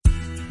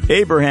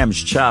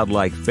Abraham's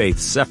childlike faith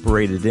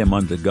separated him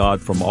unto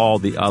God from all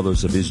the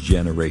others of his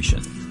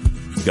generation.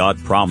 God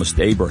promised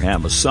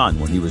Abraham a son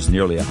when he was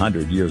nearly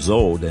 100 years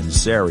old, and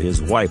Sarah,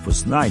 his wife,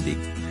 was 90.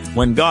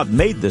 When God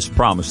made this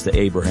promise to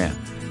Abraham,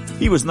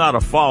 he was not a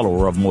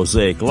follower of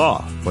Mosaic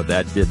law, for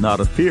that did not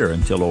appear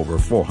until over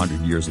 400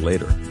 years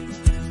later.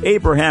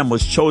 Abraham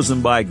was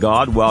chosen by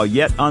God while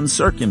yet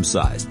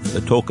uncircumcised,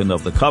 the token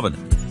of the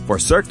covenant, for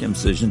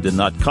circumcision did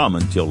not come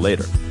until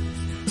later.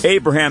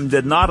 Abraham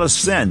did not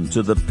ascend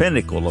to the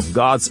pinnacle of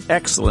God's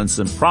excellence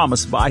and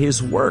promise by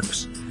his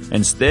works.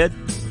 Instead,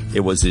 it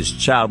was his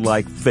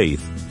childlike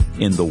faith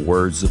in the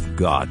words of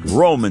God.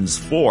 Romans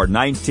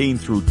 4:19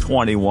 through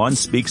 21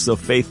 speaks of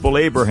faithful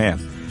Abraham.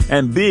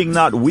 And being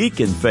not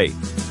weak in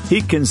faith,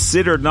 he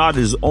considered not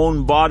his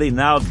own body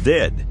now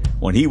dead,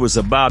 when he was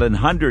about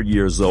 100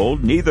 years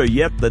old, neither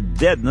yet the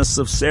deadness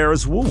of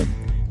Sarah's womb.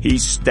 He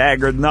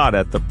staggered not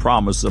at the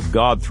promise of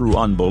God through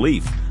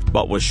unbelief,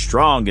 but was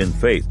strong in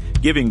faith,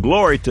 giving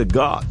glory to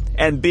God,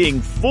 and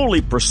being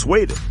fully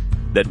persuaded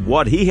that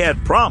what he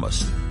had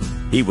promised,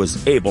 he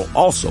was able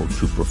also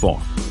to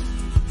perform.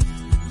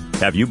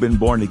 Have you been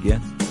born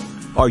again?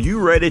 Are you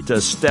ready to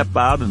step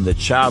out in the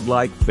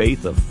childlike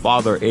faith of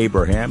Father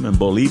Abraham and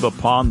believe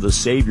upon the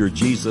Savior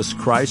Jesus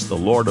Christ, the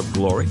Lord of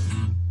glory?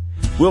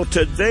 Will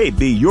today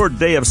be your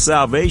day of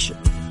salvation,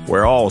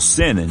 where all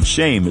sin and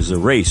shame is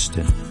erased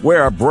and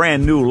where a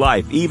brand new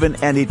life, even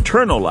an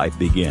eternal life,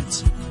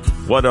 begins?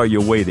 What are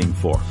you waiting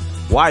for?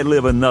 Why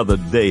live another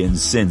day in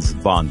sin's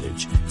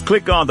bondage?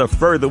 Click on the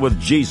Further with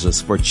Jesus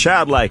for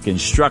childlike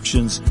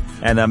instructions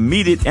and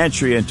immediate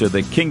entry into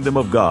the kingdom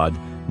of God.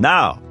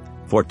 Now,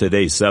 for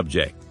today's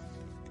subject.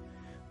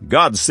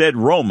 God said,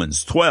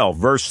 Romans 12,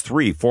 verse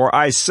 3, For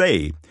I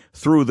say,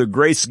 through the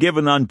grace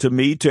given unto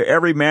me, to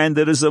every man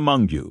that is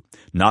among you,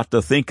 not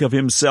to think of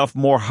himself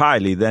more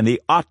highly than he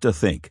ought to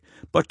think,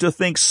 but to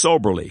think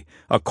soberly,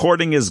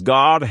 according as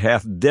God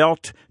hath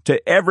dealt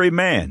to every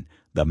man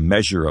the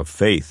measure of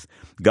faith.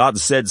 God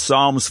said,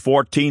 Psalms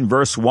 14,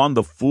 verse 1,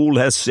 The fool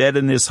has said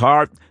in his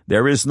heart,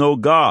 There is no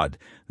God.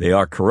 They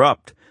are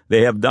corrupt.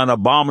 They have done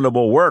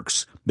abominable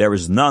works. There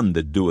is none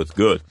that doeth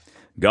good.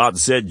 God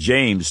said,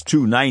 James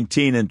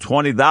 2:19 and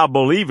 20, Thou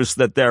believest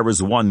that there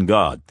is one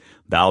God.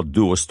 Thou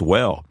doest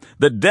well.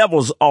 The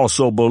devils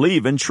also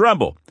believe and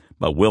tremble.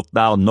 But wilt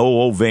thou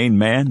know, O vain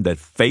man, that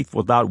faith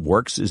without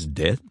works is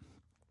dead?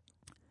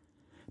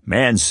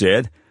 Man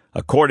said,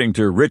 according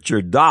to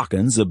Richard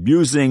Dawkins,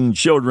 abusing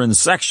children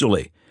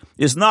sexually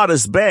is not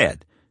as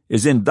bad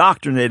as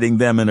indoctrinating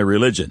them in a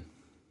religion.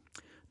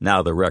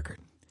 Now the record.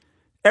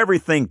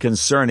 Everything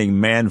concerning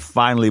man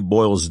finally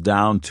boils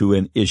down to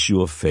an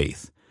issue of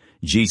faith.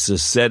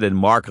 Jesus said in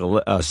Mark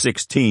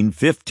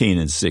 16:15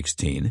 and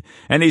 16,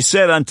 And he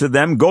said unto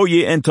them, Go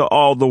ye into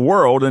all the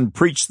world, and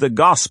preach the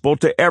gospel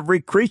to every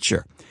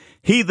creature.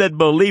 He that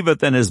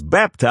believeth and is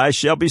baptized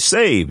shall be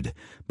saved,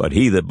 but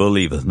he that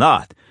believeth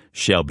not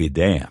shall be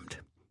damned.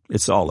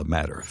 It's all a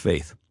matter of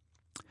faith.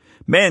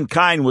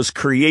 Mankind was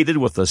created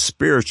with a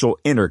spiritual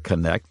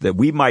interconnect that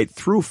we might,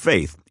 through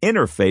faith,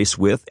 interface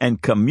with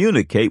and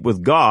communicate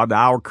with God,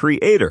 our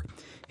Creator.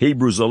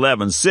 Hebrews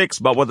 11:6,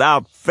 But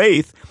without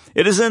faith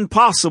it is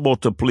impossible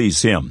to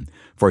please him.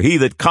 For he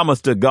that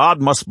cometh to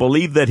God must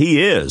believe that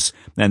he is,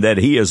 and that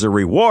he is a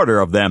rewarder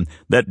of them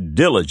that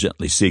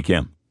diligently seek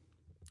him.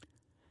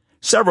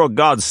 Several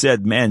God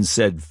Said, Man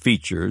Said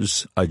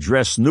features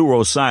address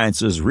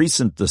neuroscience's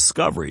recent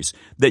discoveries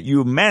that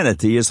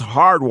humanity is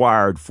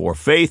hardwired for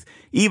faith,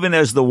 even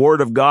as the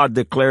Word of God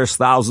declares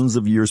thousands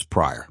of years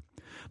prior.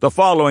 The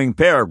following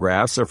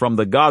paragraphs are from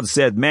the God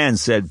Said, Man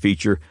Said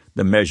feature,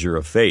 The Measure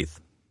of Faith.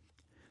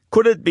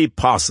 Could it be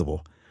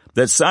possible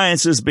that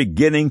science is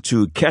beginning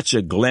to catch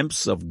a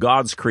glimpse of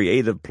God's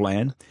creative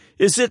plan?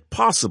 Is it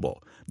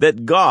possible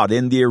that God,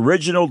 in the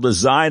original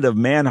design of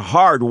man,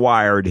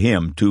 hardwired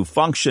him to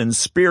function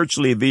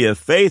spiritually via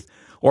faith,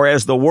 or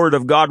as the Word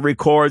of God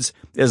records,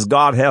 as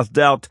God hath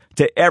dealt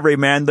to every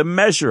man the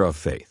measure of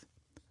faith?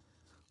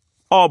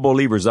 All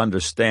believers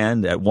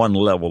understand at one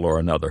level or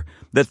another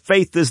that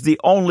faith is the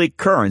only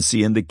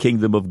currency in the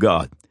kingdom of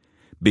God.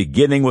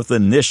 Beginning with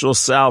initial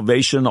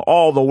salvation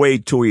all the way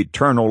to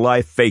eternal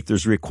life, faith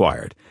is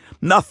required.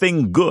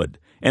 Nothing good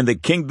in the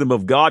kingdom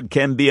of God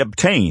can be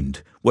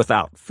obtained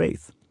without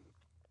faith.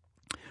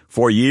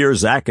 For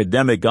years,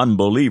 academic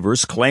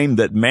unbelievers claimed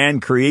that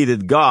man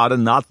created God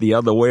and not the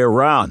other way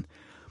around.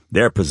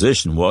 Their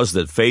position was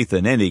that faith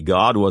in any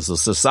God was a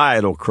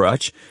societal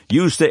crutch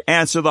used to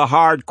answer the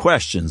hard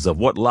questions of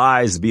what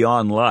lies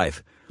beyond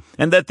life,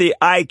 and that the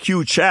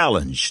IQ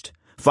challenged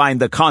find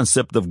the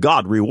concept of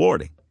God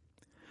rewarding.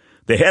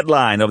 The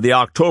headline of the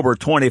October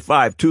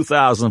 25,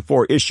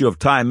 2004 issue of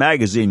Time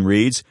magazine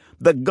reads,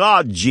 The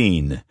God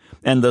Gene,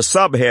 and the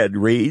subhead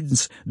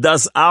reads,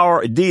 Does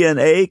our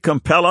DNA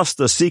compel us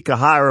to seek a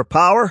higher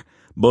power?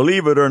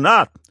 Believe it or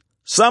not,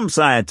 some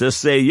scientists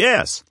say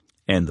yes.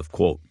 End of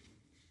quote.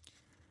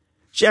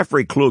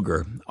 Jeffrey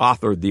Kluger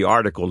authored the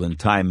article in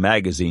Time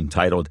magazine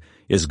titled,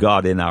 Is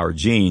God in Our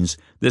Genes?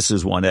 This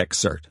is one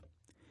excerpt.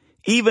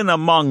 Even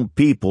among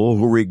people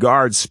who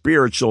regard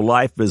spiritual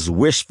life as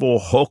wishful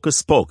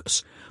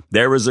hocus-pocus,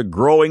 there is a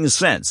growing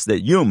sense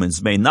that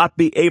humans may not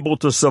be able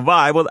to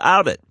survive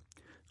without it.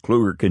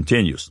 Kluger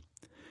continues,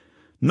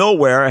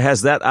 nowhere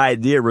has that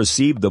idea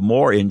received a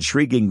more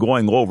intriguing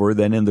going over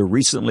than in the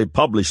recently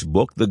published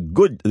book,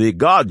 The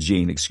God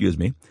Gene,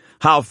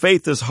 How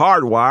Faith is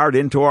Hardwired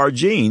into Our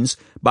Genes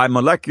by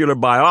molecular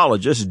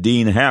biologist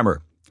Dean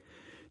Hammer,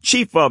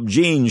 chief of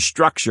gene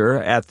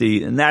structure at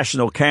the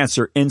National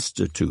Cancer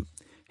Institute.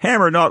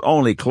 Hammer not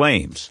only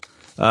claims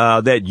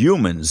that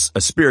humans'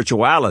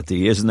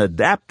 spirituality is an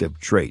adaptive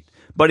trait,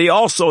 but he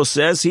also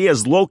says he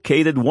has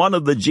located one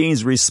of the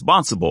genes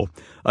responsible,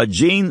 a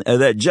gene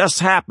that just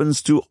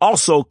happens to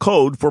also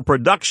code for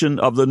production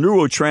of the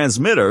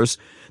neurotransmitters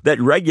that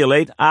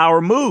regulate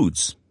our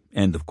moods.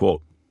 End of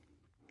quote.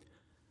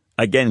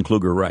 Again,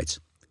 Kluger writes,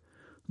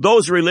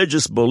 those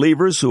religious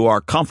believers who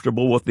are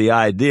comfortable with the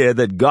idea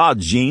that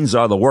God's genes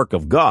are the work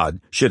of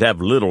God should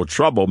have little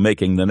trouble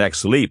making the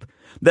next leap,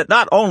 that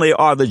not only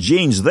are the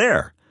genes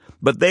there,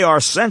 but they are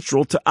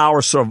central to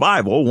our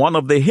survival, one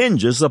of the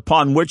hinges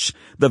upon which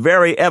the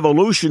very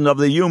evolution of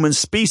the human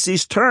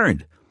species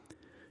turned.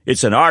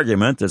 It's an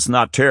argument that's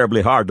not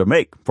terribly hard to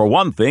make. For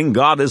one thing,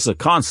 God is a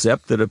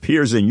concept that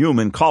appears in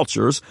human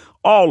cultures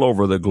all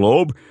over the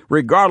globe,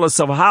 regardless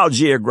of how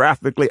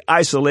geographically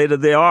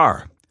isolated they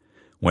are.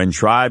 When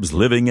tribes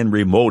living in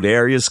remote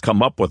areas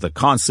come up with the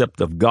concept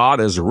of God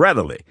as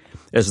readily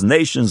as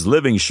nations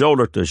living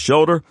shoulder to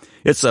shoulder,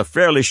 it's a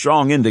fairly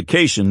strong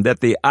indication that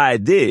the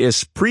idea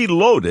is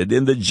preloaded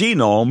in the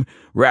genome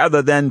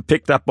rather than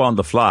picked up on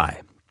the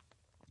fly.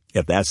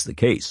 If that's the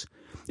case,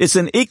 it's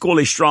an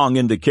equally strong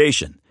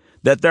indication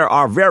that there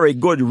are very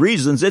good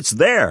reasons it's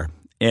there.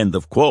 End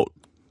of quote.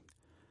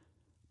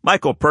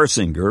 Michael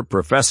Persinger,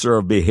 professor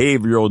of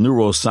behavioral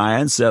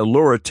neuroscience at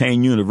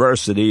Lorettain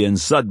University in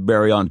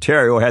Sudbury,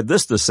 Ontario, had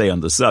this to say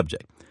on the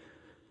subject.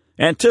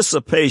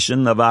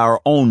 Anticipation of our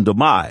own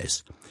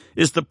demise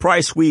is the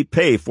price we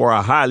pay for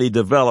a highly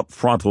developed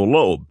frontal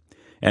lobe.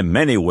 In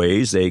many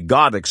ways, a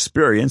God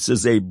experience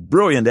is a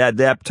brilliant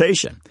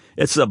adaptation.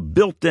 It's a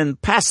built-in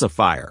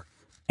pacifier.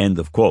 End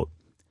of quote.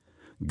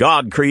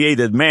 God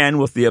created man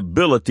with the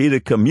ability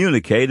to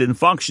communicate and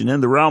function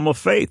in the realm of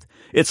faith.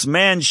 It's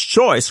man's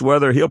choice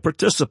whether he'll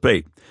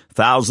participate.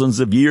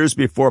 Thousands of years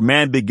before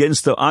man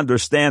begins to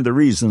understand the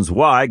reasons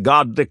why,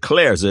 God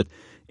declares it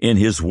in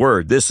His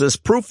Word. This is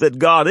proof that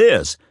God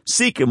is.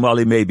 Seek Him while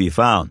He may be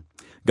found.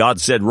 God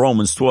said,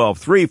 Romans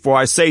 12:3, for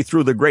I say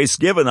through the grace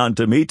given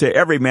unto me to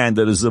every man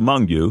that is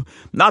among you,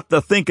 not to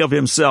think of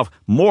himself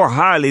more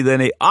highly than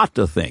he ought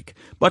to think,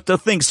 but to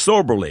think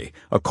soberly,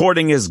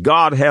 according as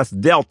God hath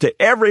dealt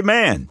to every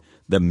man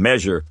the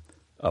measure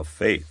of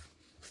faith.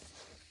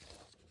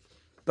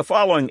 The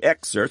following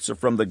excerpts are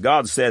from the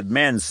God Said,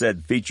 Man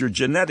Said feature,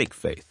 Genetic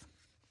Faith.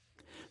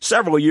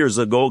 Several years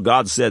ago,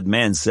 God Said,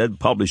 Man Said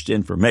published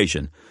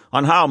information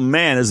on how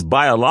man is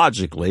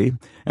biologically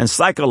and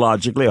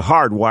psychologically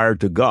hardwired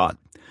to God.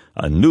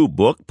 A new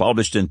book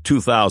published in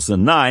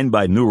 2009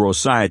 by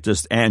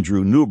neuroscientist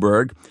Andrew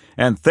Newberg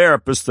and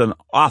therapist and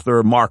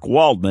author Mark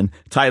Waldman,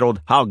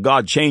 titled How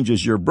God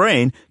Changes Your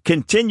Brain,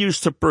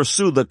 continues to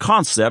pursue the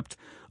concept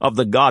of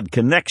the God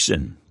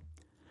connection.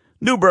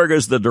 Newberg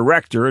is the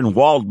director and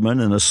Waldman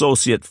an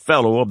associate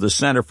fellow of the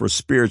Center for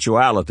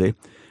Spirituality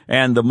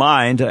and the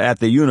Mind at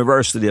the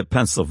University of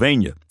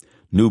Pennsylvania.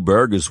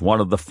 Newberg is one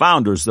of the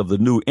founders of the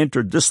new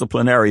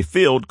interdisciplinary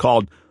field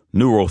called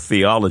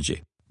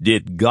neurotheology.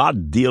 Did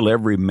God deal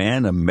every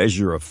man a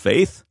measure of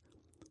faith?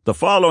 The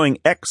following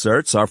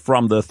excerpts are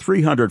from the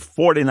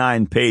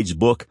 349-page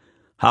book,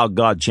 How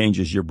God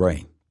Changes Your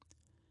Brain.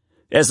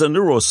 As a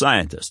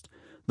neuroscientist,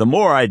 the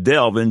more I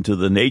delve into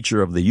the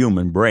nature of the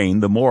human brain,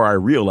 the more I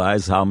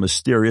realize how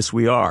mysterious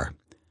we are.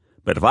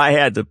 But if I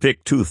had to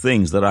pick two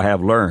things that I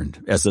have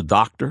learned as a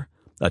doctor,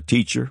 a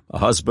teacher, a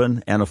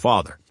husband, and a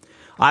father,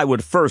 I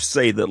would first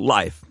say that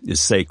life is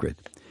sacred.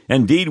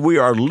 Indeed, we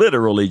are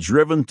literally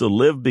driven to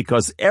live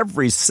because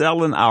every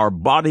cell in our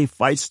body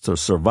fights to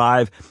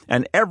survive,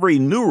 and every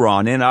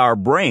neuron in our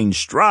brain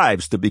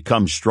strives to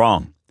become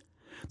strong.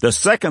 The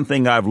second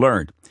thing I've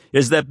learned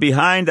is that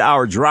behind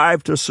our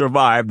drive to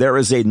survive, there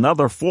is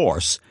another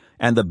force,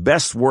 and the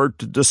best word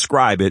to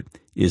describe it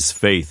is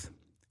faith.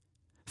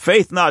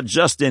 Faith not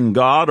just in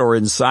God or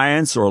in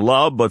science or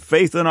love, but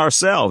faith in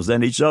ourselves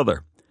and each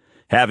other.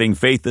 Having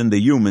faith in the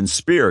human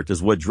spirit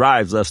is what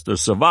drives us to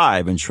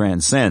survive and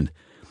transcend.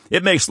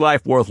 It makes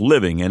life worth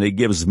living, and it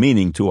gives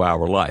meaning to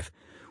our life.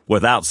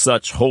 Without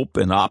such hope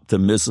and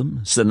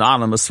optimism,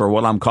 synonymous for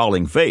what I'm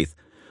calling faith,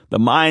 the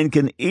mind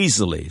can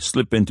easily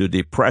slip into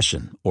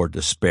depression or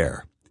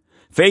despair.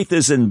 Faith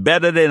is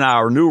embedded in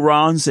our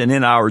neurons and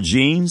in our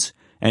genes,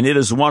 and it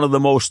is one of the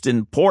most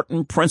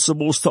important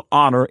principles to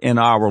honor in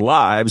our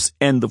lives.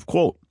 End of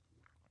quote.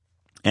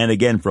 And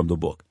again from the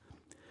book.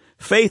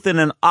 Faith in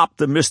an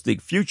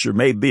optimistic future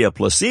may be a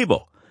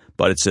placebo,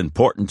 but it's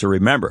important to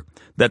remember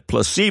that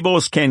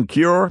placebos can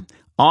cure,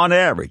 on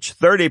average,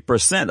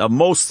 30% of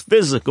most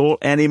physical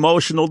and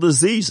emotional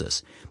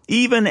diseases.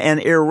 Even an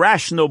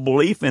irrational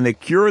belief in a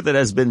cure that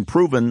has been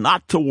proven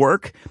not to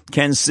work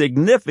can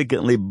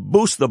significantly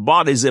boost the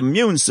body's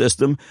immune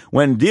system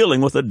when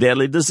dealing with a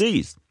deadly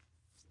disease.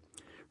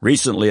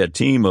 Recently, a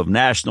team of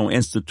National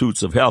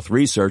Institutes of Health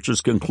researchers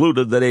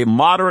concluded that a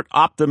moderate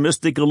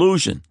optimistic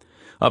illusion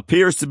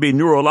appears to be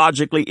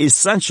neurologically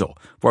essential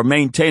for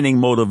maintaining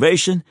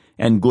motivation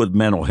and good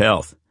mental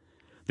health.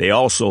 They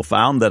also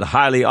found that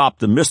highly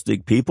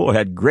optimistic people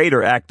had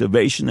greater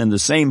activation in the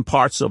same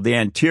parts of the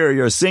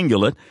anterior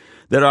cingulate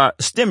that are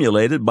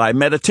stimulated by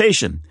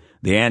meditation.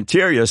 The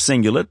anterior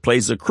cingulate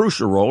plays a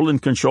crucial role in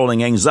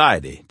controlling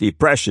anxiety,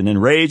 depression,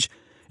 and rage,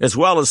 as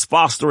well as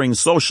fostering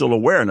social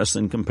awareness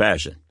and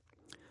compassion.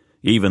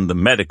 Even the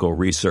medical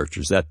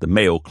researchers at the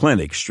Mayo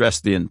Clinic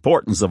stressed the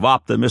importance of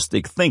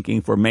optimistic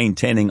thinking for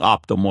maintaining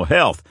optimal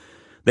health.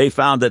 They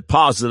found that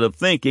positive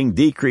thinking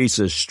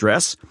decreases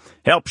stress,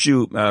 helps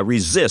you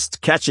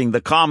resist catching the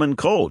common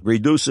cold,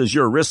 reduces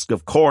your risk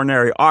of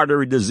coronary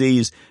artery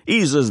disease,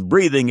 eases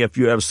breathing if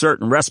you have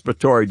certain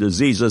respiratory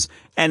diseases,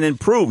 and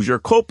improves your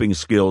coping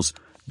skills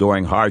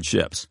during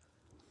hardships.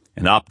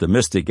 An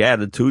optimistic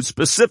attitude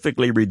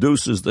specifically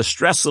reduces the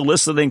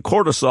stress-eliciting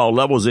cortisol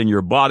levels in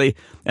your body,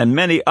 and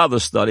many other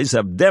studies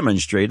have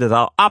demonstrated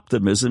how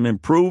optimism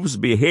improves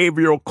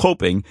behavioral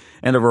coping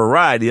and a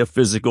variety of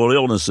physical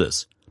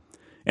illnesses.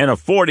 In a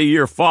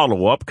 40-year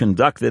follow-up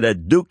conducted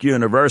at Duke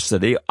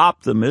University,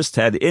 optimists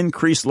had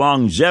increased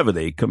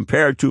longevity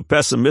compared to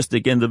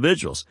pessimistic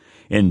individuals.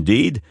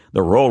 Indeed,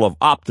 the role of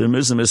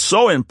optimism is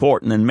so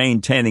important in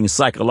maintaining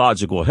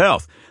psychological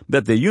health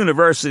that the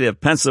University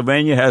of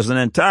Pennsylvania has an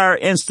entire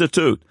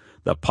institute,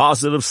 the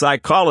Positive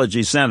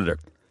Psychology Center,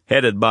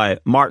 headed by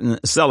Martin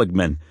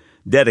Seligman,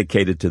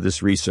 dedicated to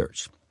this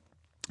research.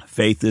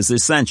 Faith is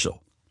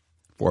essential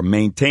for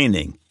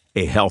maintaining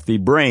a healthy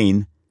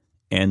brain.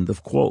 End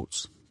of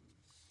quotes.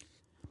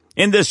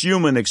 In this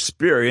human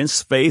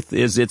experience, faith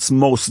is its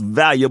most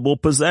valuable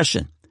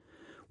possession.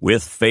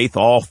 With faith,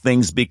 all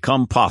things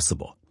become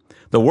possible.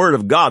 The Word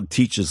of God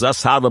teaches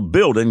us how to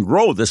build and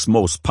grow this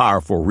most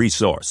powerful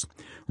resource.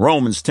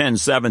 Romans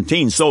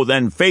 10:17, so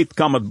then faith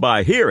cometh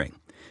by hearing,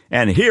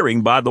 and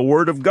hearing by the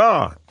Word of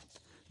God.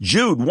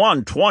 Jude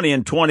 1:20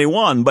 and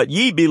 21, but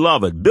ye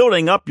beloved,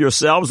 building up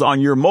yourselves on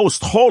your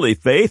most holy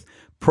faith,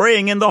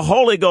 praying in the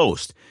Holy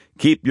Ghost,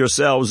 keep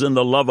yourselves in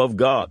the love of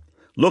God,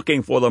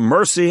 looking for the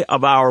mercy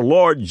of our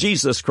Lord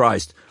Jesus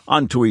Christ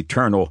unto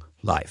eternal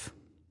life.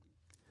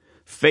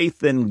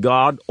 Faith in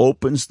God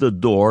opens the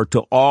door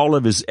to all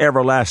of His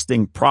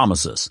everlasting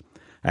promises.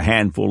 A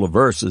handful of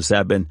verses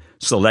have been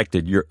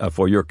selected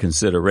for your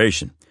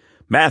consideration.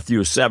 Matthew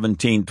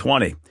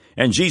 17:20,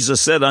 and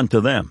Jesus said unto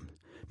them,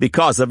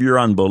 because of your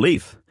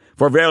unbelief,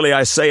 for verily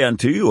I say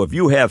unto you, if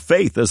you have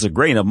faith as a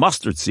grain of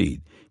mustard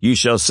seed, ye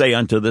shall say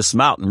unto this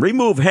mountain,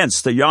 remove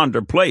hence to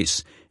yonder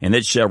place, and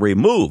it shall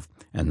remove,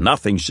 and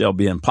nothing shall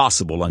be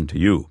impossible unto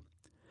you.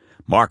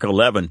 Mark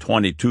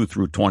 11:22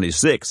 through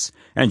 26,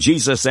 and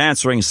Jesus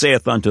answering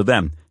saith unto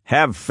them,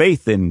 have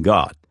faith in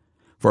God.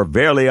 For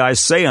verily I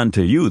say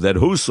unto you, that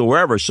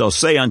whosoever shall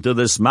say unto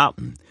this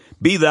mountain,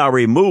 be thou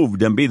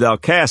removed, and be thou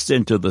cast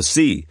into the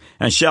sea,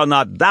 and shall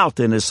not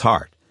doubt in his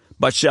heart,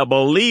 but shall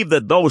believe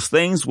that those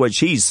things which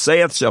he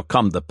saith shall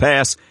come to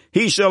pass,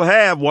 he shall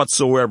have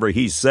whatsoever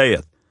he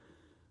saith.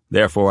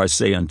 Therefore I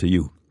say unto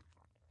you,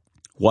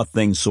 what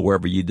things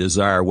soever ye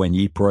desire when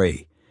ye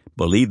pray,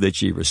 believe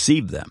that ye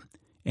receive them,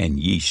 and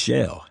ye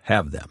shall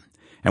have them.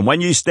 And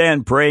when ye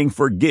stand praying,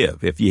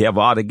 forgive, if ye have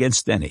aught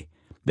against any,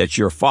 that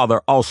your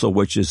Father also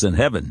which is in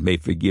heaven may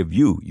forgive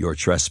you your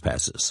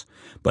trespasses.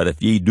 But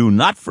if ye do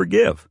not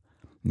forgive,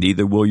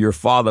 neither will your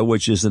Father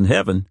which is in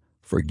heaven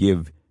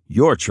forgive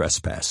your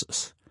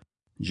trespasses.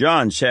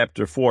 John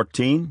chapter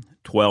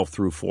 14:12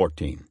 through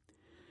 14.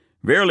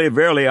 Verily,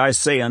 verily, I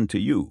say unto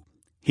you,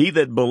 he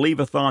that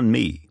believeth on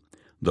me,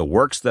 the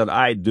works that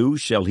I do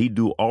shall he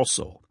do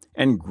also,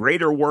 and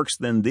greater works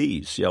than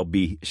these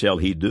shall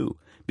he do,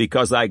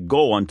 because I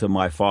go unto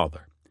my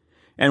Father.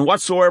 And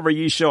whatsoever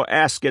ye shall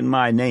ask in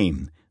my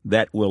name,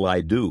 that will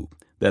I do,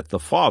 that the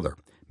Father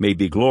may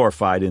be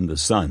glorified in the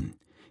Son.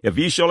 If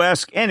ye shall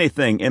ask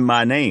anything in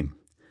my name,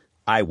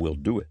 I will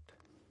do it.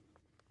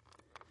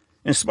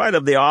 In spite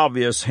of the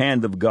obvious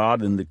hand of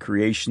God in the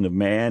creation of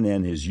man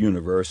and his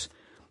universe,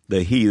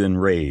 the heathen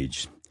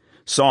rage.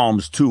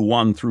 Psalms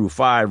 2:1 through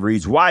 5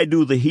 reads, why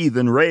do the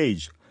heathen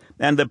rage,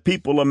 and the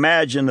people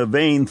imagine a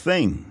vain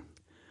thing?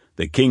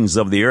 The kings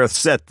of the earth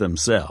set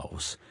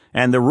themselves,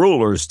 and the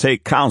rulers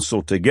take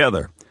counsel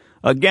together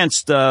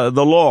against the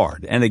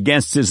Lord and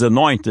against his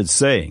anointed,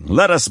 saying,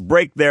 let us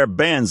break their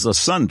bands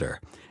asunder,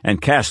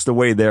 and cast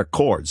away their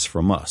cords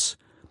from us.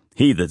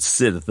 He that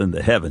sitteth in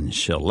the heavens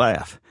shall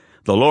laugh.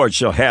 The Lord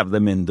shall have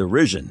them in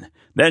derision.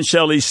 Then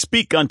shall he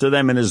speak unto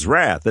them in his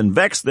wrath, and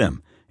vex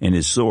them in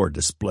his sore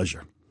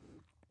displeasure.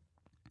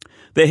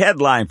 The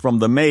headline from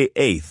the May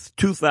 8th,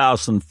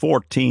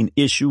 2014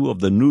 issue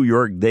of the New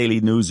York Daily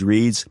News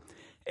reads,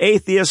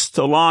 Atheists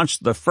to launch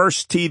the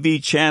first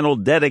TV channel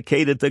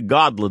dedicated to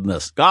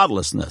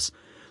godlessness.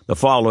 The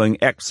following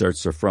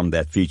excerpts are from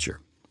that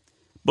feature.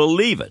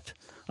 Believe it.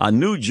 a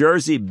New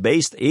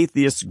Jersey-based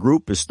atheist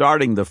group is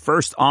starting the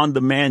first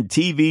on-demand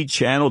TV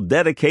channel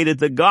dedicated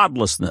to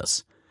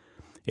godlessness.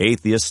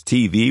 Atheist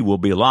TV will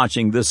be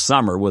launching this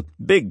summer with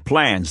big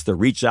plans to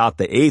reach out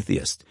to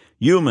atheists,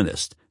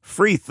 humanists,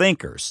 free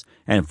thinkers,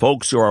 and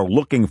folks who are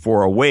looking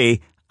for a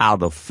way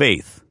out of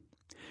faith.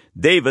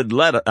 David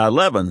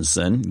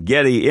Levinson,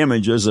 Getty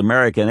Images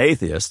American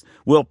Atheist,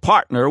 will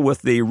partner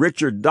with the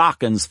Richard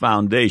Dawkins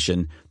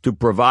Foundation to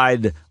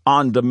provide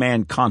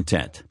on-demand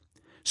content.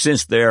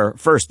 Since they're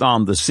first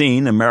on the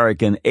scene,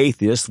 American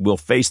atheists will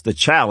face the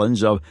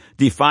challenge of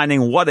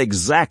defining what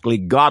exactly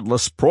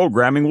godless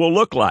programming will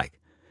look like.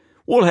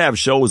 We'll have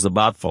shows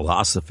about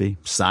philosophy,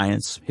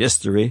 science,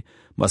 history,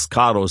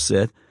 Moscato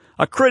said,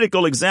 a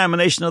critical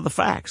examination of the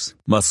facts.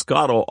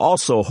 Moscato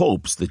also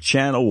hopes the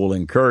channel will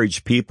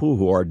encourage people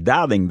who are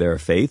doubting their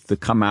faith to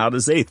come out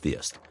as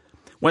atheists.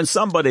 When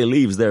somebody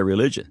leaves their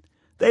religion,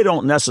 they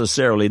don't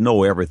necessarily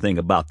know everything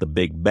about the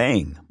Big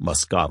Bang,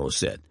 Moscato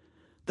said.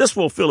 This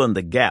will fill in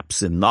the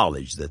gaps in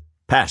knowledge that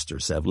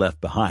pastors have left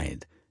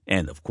behind.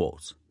 End of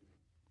quotes.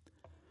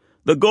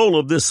 The goal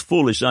of this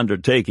foolish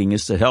undertaking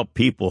is to help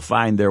people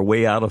find their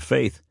way out of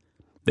faith.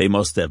 They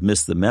must have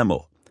missed the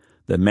memo.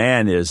 The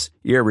man is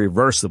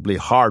irreversibly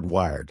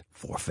hardwired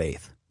for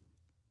faith.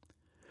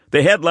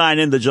 The headline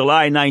in the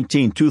July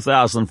 19,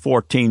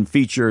 2014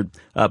 feature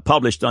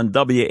published on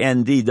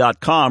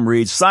WND.com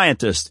reads,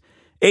 Scientist,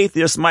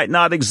 atheists might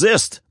not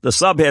exist. The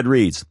subhead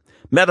reads,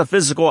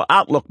 Metaphysical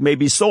outlook may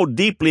be so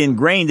deeply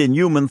ingrained in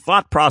human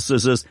thought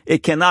processes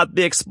it cannot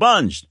be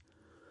expunged.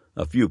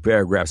 A few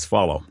paragraphs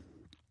follow.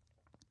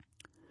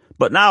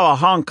 But now a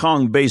Hong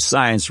Kong-based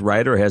science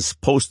writer has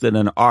posted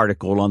an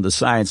article on the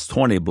Science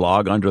 20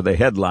 blog under the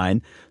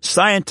headline,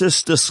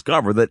 Scientists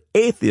Discover That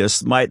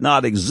Atheists Might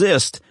Not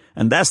Exist,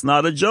 and That's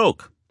Not a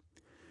Joke.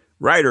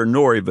 Writer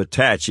Nori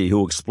Vitachi,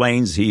 who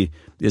explains he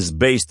is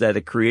based at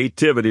a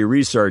creativity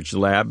research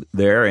lab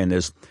there and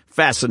is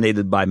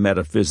fascinated by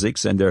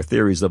metaphysics and their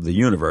theories of the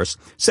universe,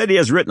 said he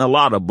has written a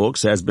lot of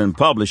books, has been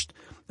published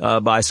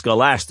by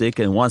Scholastic,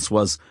 and once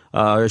was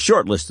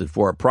shortlisted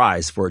for a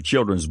prize for a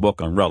children's book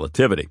on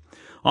relativity.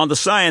 On the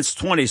Science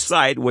 20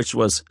 site, which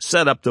was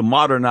set up to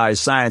modernize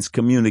science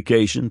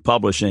communication,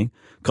 publishing,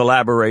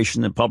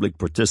 collaboration, and public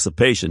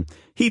participation,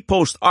 he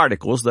posts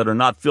articles that are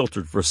not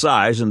filtered for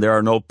size, and there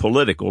are no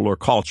political or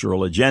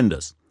cultural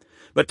agendas.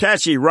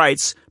 Vitachi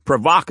writes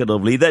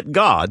provocatively that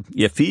God,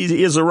 if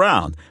he is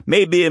around,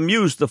 may be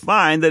amused to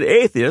find that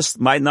atheists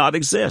might not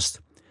exist.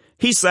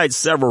 He cites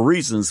several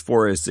reasons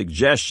for his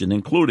suggestion,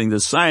 including that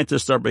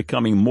scientists are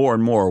becoming more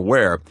and more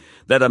aware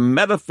that a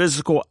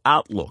metaphysical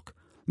outlook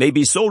may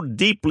be so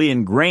deeply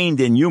ingrained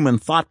in human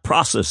thought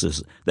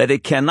processes that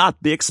it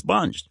cannot be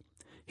expunged.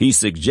 He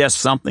suggests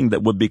something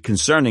that would be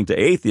concerning to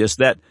atheists,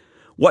 that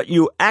what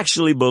you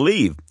actually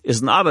believe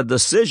is not a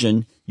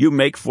decision you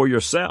make for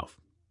yourself.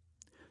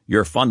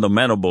 Your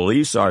fundamental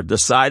beliefs are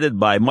decided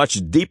by much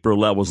deeper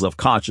levels of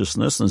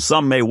consciousness, and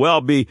some may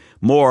well be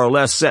more or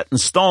less set in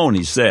stone,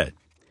 he said.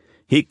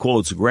 He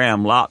quotes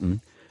Graham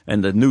Lawton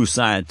and the New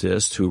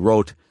Scientist, who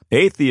wrote,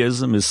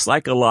 Atheism is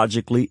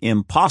psychologically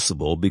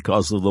impossible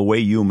because of the way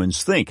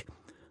humans think.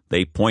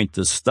 They point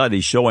to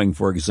studies showing,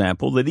 for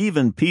example, that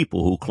even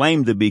people who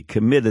claim to be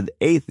committed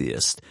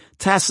atheists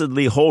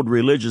tacitly hold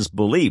religious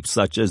beliefs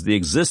such as the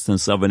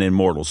existence of an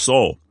immortal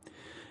soul.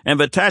 And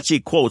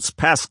Vitachi quotes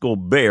Pascal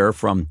Baer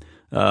from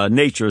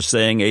Nature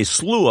saying, a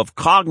slew of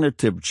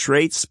cognitive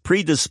traits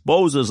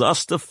predisposes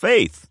us to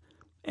faith.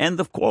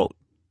 End of quote.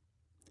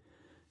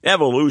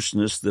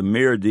 Evolutionist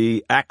Amir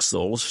D.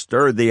 Axel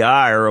stirred the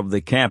ire of the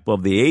camp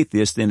of the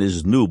atheist in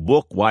his new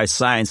book, Why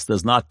Science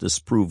Does Not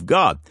Disprove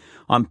God.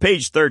 On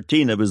page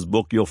 13 of his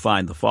book, you'll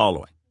find the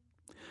following.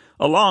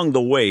 Along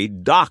the way,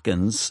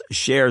 Dawkins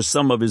shares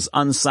some of his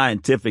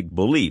unscientific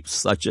beliefs,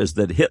 such as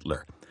that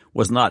Hitler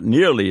was not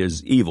nearly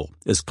as evil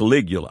as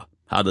Caligula.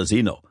 How does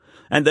he know?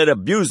 And that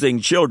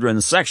abusing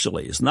children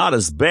sexually is not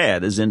as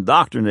bad as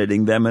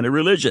indoctrinating them in a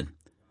religion.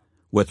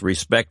 With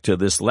respect to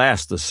this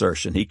last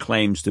assertion, he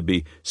claims to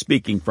be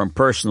speaking from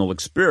personal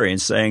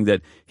experience, saying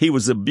that he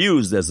was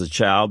abused as a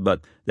child,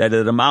 but that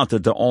it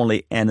amounted to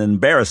only an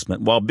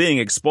embarrassment, while being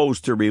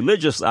exposed to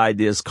religious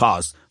ideas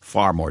caused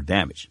far more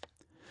damage.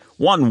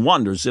 One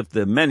wonders if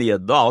the many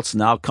adults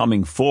now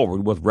coming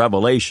forward with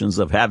revelations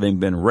of having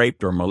been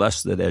raped or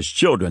molested as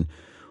children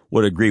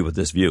would agree with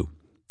this view.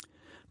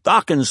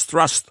 Dawkins'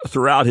 thrust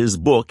throughout his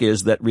book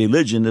is that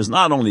religion is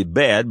not only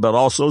bad, but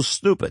also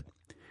stupid.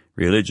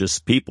 Religious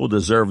people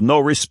deserve no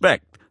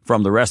respect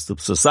from the rest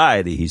of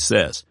society, he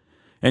says.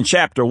 In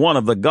Chapter 1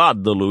 of The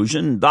God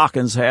Delusion,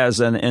 Dawkins has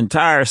an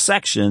entire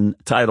section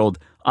titled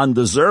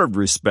Undeserved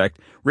Respect,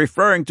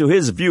 referring to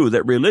his view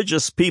that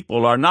religious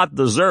people are not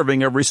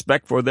deserving of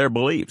respect for their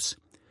beliefs.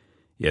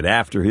 Yet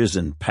after his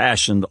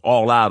impassioned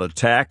all-out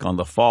attack on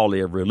the folly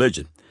of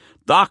religion,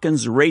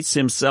 Dawkins rates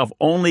himself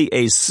only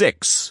a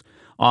 6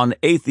 on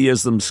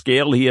atheism's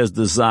scale he has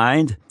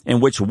designed, in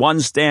which 1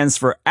 stands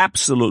for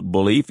absolute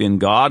belief in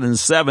God and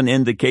 7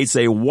 indicates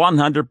a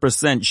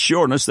 100%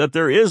 sureness that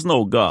there is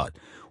no God.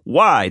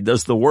 Why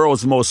does the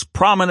world's most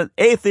prominent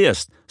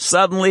atheist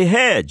suddenly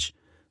hedge?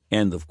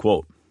 End of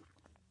quote.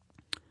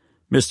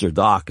 Mr.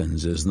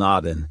 Dawkins is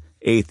not an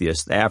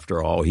atheist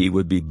after all. He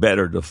would be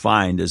better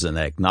defined as an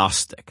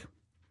agnostic.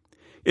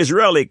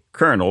 Israeli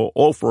Colonel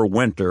Ofer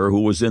Winter,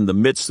 who was in the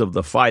midst of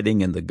the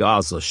fighting in the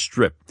Gaza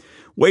Strip,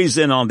 weighs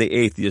in on the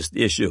atheist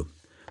issue.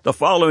 The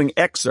following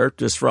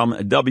excerpt is from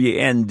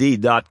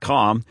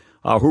WND.com,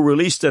 who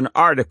released an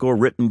article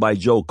written by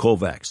Joe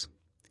Kovacs.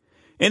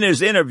 In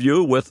his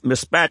interview with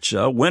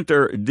Mispacha,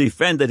 Winter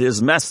defended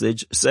his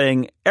message,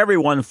 saying,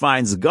 "Everyone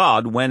finds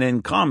God when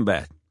in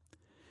combat.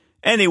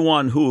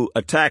 Anyone who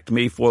attacked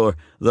me for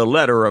the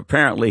letter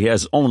apparently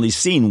has only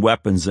seen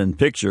weapons and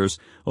pictures,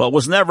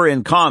 was never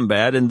in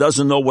combat and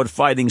doesn't know what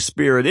fighting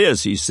spirit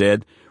is," he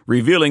said,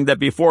 revealing that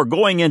before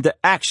going into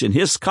action,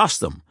 his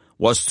custom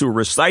was to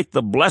recite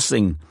the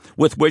blessing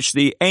with which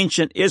the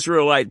ancient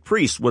Israelite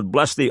priests would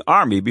bless the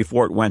army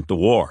before it went to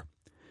war.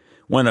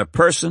 When a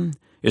person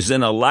is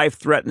in a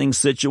life-threatening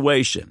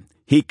situation,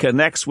 he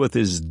connects with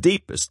his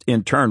deepest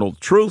internal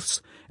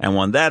truths, and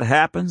when that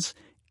happens,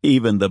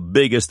 even the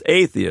biggest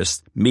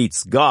atheist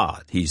meets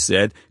God, he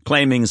said,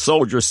 claiming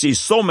soldiers see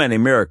so many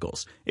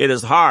miracles, it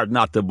is hard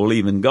not to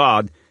believe in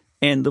God.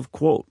 End of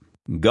quote.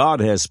 God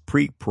has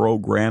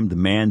pre-programmed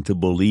man to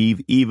believe.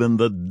 Even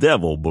the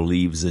devil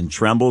believes and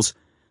trembles.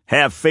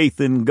 Have faith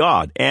in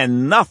God,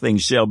 and nothing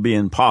shall be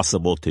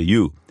impossible to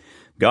you.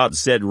 God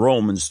said,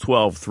 Romans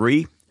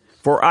 12:3,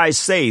 "For I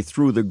say,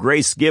 through the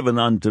grace given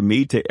unto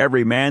me, to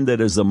every man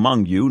that is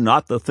among you,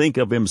 not to think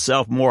of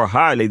himself more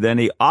highly than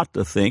he ought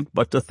to think,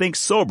 but to think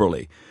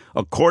soberly,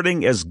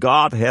 according as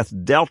God hath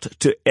dealt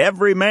to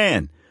every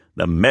man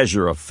the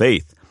measure of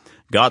faith."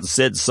 God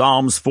said,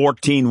 Psalms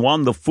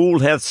 14:1, "The fool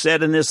hath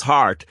said in his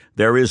heart,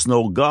 there is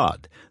no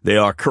God. They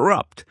are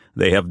corrupt.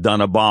 They have done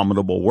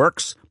abominable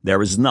works.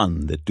 There is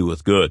none that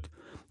doeth good."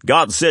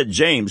 God said,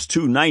 James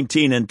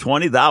 2:19 and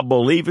 20, "Thou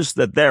believest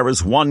that there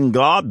is one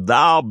God,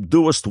 thou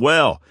doest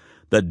well.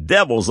 The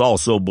devils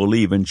also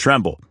believe and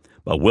tremble.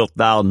 But wilt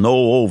thou know,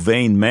 O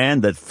vain man,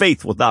 that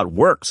faith without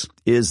works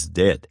is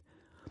dead?"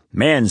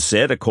 Man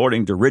said,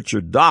 according to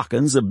Richard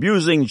Dawkins,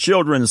 abusing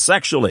children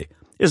sexually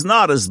is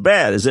not as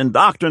bad as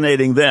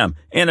indoctrinating them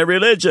in a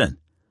religion.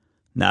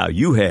 Now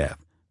you have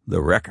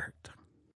the record.